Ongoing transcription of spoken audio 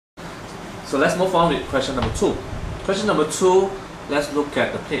So let's move on with question number 2. Question number 2, let's look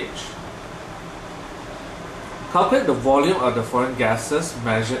at the page. Calculate the volume of the foreign gases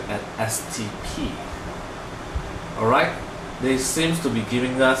measured at STP. Alright, they seems to be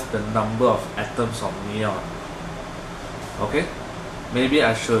giving us the number of atoms of neon. Okay, maybe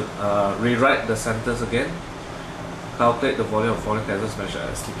I should rewrite the sentence again. Calculate the volume of foreign gases measured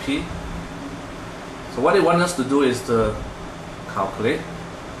at STP. So what they want us to do is to calculate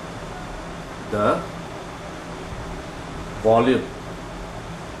the volume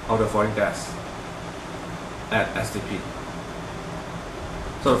of the foreign gas at STP.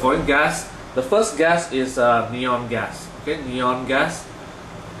 So the foreign gas, the first gas is neon gas. Okay, neon gas.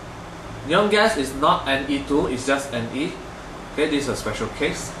 Neon gas is not Ne2, it's just Ne. Okay, this is a special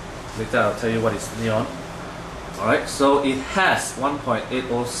case. Later I'll tell you what is neon. Alright, so it has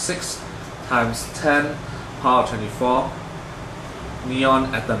 1.806 times 10 power 24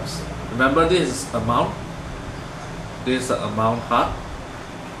 neon atoms. Remember, this is amount. This is the amount part.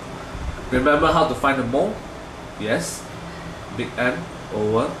 Remember how to find the mole? Yes, big N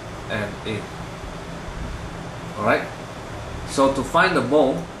over Na. Alright, so to find the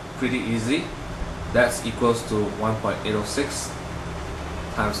mole, pretty easy. That's equals to 1.806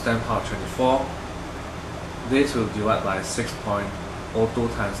 times 10 power 24. This will divide by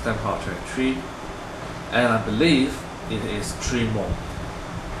 6.02 times 10 power 23, and I believe it is 3 mole.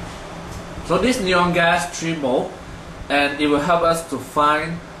 So this neon gas 3 mole, and it will help us to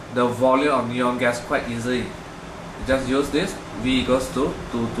find the volume of neon gas quite easily. You just use this, V equals to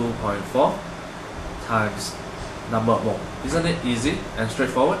 22.4 times number of mole. Isn't it easy and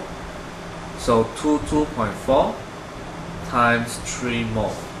straightforward? So 22.4 times 3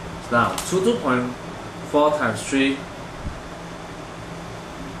 mole. Now 22.4 times 3,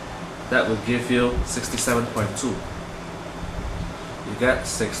 that will give you 67.2. You get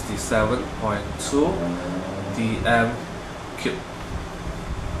 67.2 dm cubed.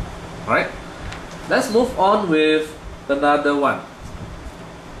 Alright, let's move on with another one.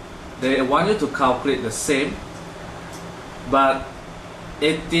 They want you to calculate the same, but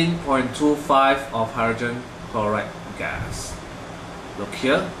 18.25 of hydrogen chloride gas. Look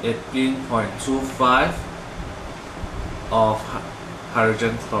here, 18.25 of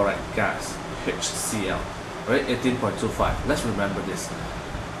hydrogen chloride gas, HCl, right? 18.25. Let's remember this.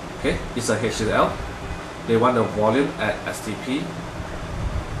 Okay, it's a HCl. They want the volume at STP.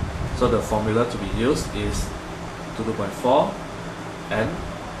 So the formula to be used is 22.4 N.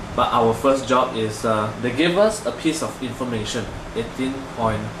 But our first job is they give us a piece of information,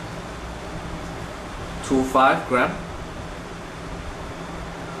 18.25 gram.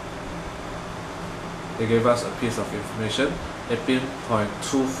 They gave us a piece of information,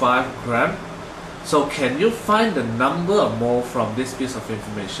 18.25 gram. So can you find the number of mole from this piece of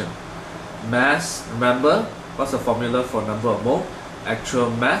information? Mass, remember, what's the formula for number of mole? Actual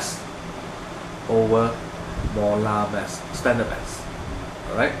mass over molar mass, standard mass.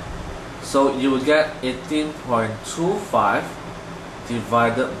 Alright? So you will get 18.25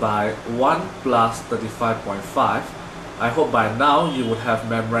 divided by 1 plus 35.5. I hope by now you would have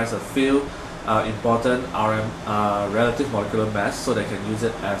memorized a few important relative molecular mass, so they can use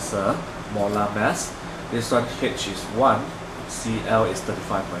it as a molar mass. This one H is 1, Cl is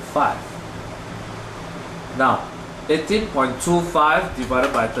 35.5. Now 18.25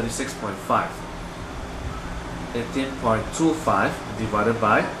 divided by 36.5. 18.25 divided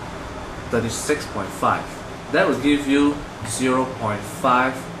by 36.5. That will give you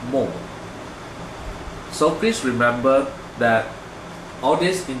 0.5 mole. So please remember that all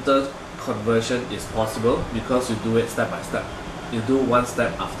this interconversion is possible because you do it step by step. You do one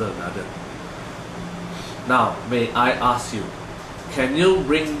step after another. Now, may I ask you, can you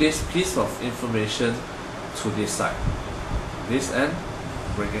bring this piece of information to this side? This end,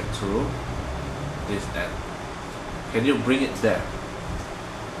 bring it to this end. Can you bring it there?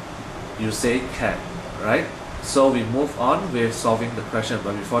 You say can, right? So we move on with solving the question,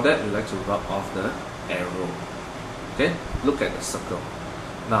 but before that, we like to rub off the arrow. Okay, look at the circle.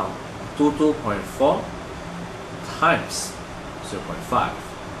 Now, 22.4 times 0.5.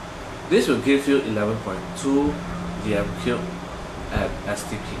 This will give you 11.2 dm cubed at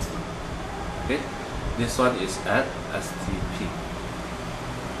STP. Okay, this one is at STP.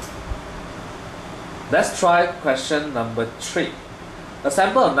 Let's try question number 3. A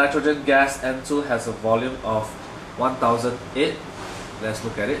sample of nitrogen gas N2 has a volume of 1008. Let's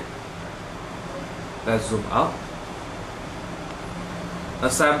look at it. Let's zoom out. A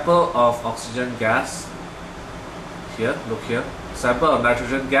sample of oxygen gas. Here, look here. Sample of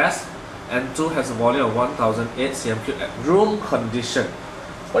nitrogen gas N2 has a volume of 1008 cm3 at room condition.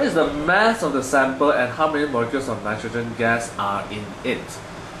 What is the mass of the sample and how many molecules of nitrogen gas are in it?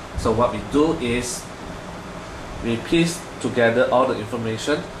 So what we do is we piece together all the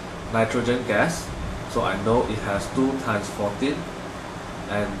information. Nitrogen gas, so I know it has 2 times 14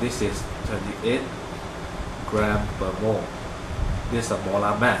 and this is 28 gram per mole. This is a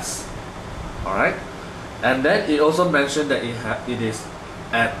molar mass. Alright, and then it also mentioned that it is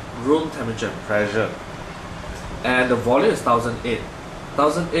at room temperature and pressure, and the volume is 1008.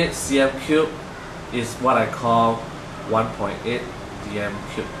 1008 cm cube is what I call 1.8 dm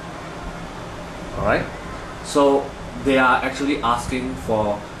cube. Alright, so they are actually asking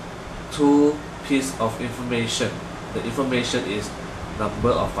for 2 pieces of information. The information is number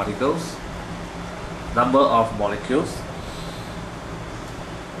of particles, number of molecules.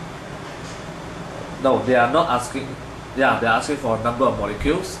 No, they are not asking, yeah, they are asking for number of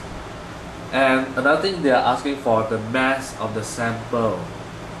molecules. And another thing, they are asking for the mass of the sample.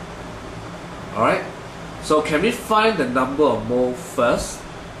 Alright, so can we find the number of mole first?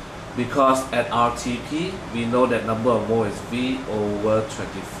 Because at RTP, we know that number of mole is V over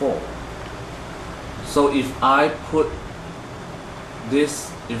 24. So if I put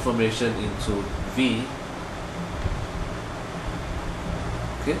this information into V,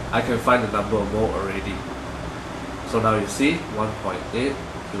 okay, I can find the number of mole already. So now you see 1.8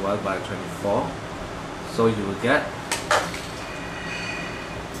 divided by 24. So you will get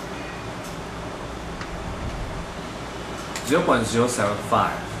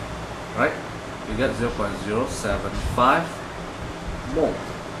 0.075, right? You get 0.075 mole.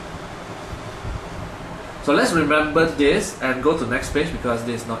 So let's remember this and go to the next page because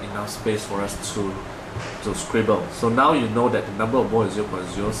there is not enough space for us to scribble. So now you know that the number of mole is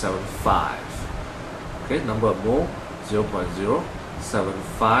 0.075. Okay, number of mole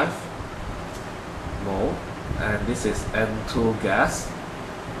 0.075 mole, and this is N2 gas,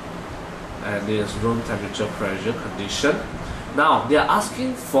 and this is room temperature pressure condition. Now they are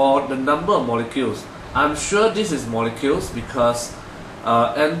asking for the number of molecules. I'm sure this is molecules because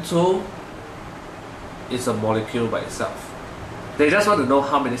N2 is a molecule by itself. They just want to know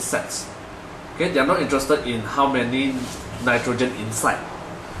how many sets. Okay, they are not interested in how many nitrogen inside.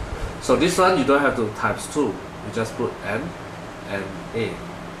 So this one you don't have to times 2. You just put N and A.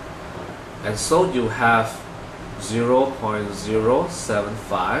 And so you have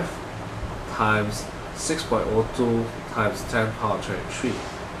 0.075 times 6.02 times 10 power 23.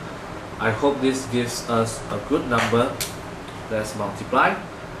 I hope this gives us a good number. Let's multiply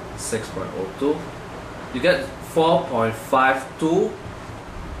 6.02. You get 4.52.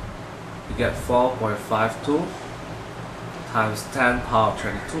 You get 4.52 times 10 power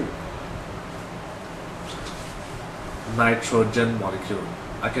 22. Nitrogen molecule.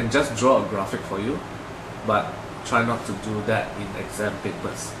 I can just draw a graphic for you, but try not to do that in exam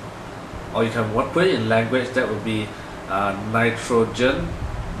papers. Or you can put it in language. That would be nitrogen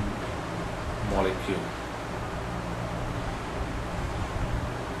molecule.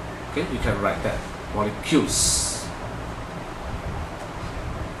 Okay, you can write that, molecules.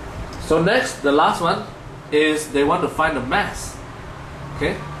 So next, the last one is they want to find the mass.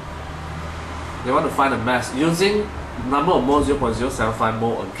 Okay, they want to find the mass using number of moles 0.075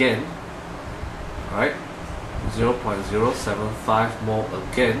 mole again. Right, 0.075 mole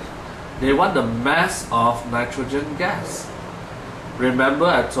again. They want the mass of nitrogen gas. Remember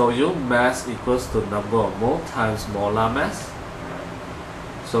I told you mass equals to number of mole times molar mass.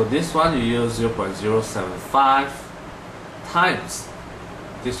 So this one you use 0.075 times,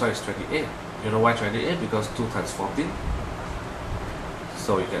 this one is 28. You know why 28? Because 2 times 14.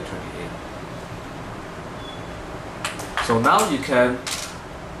 So you get 28. So now you can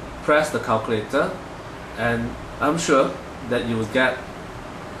press the calculator and I'm sure that you will get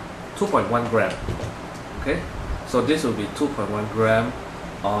 2.1 gram. Okay, so this will be 2.1 gram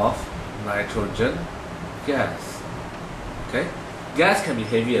of nitrogen gas. Okay, gas can be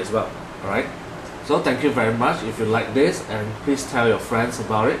heavy as well. Alright, so thank you very much. If you like this, and please tell your friends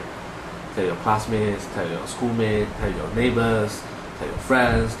about it. Tell your classmates, tell your schoolmates, tell your neighbors, tell your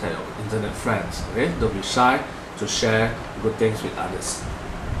friends, tell your internet friends. Okay, don't be shy to share good things with others.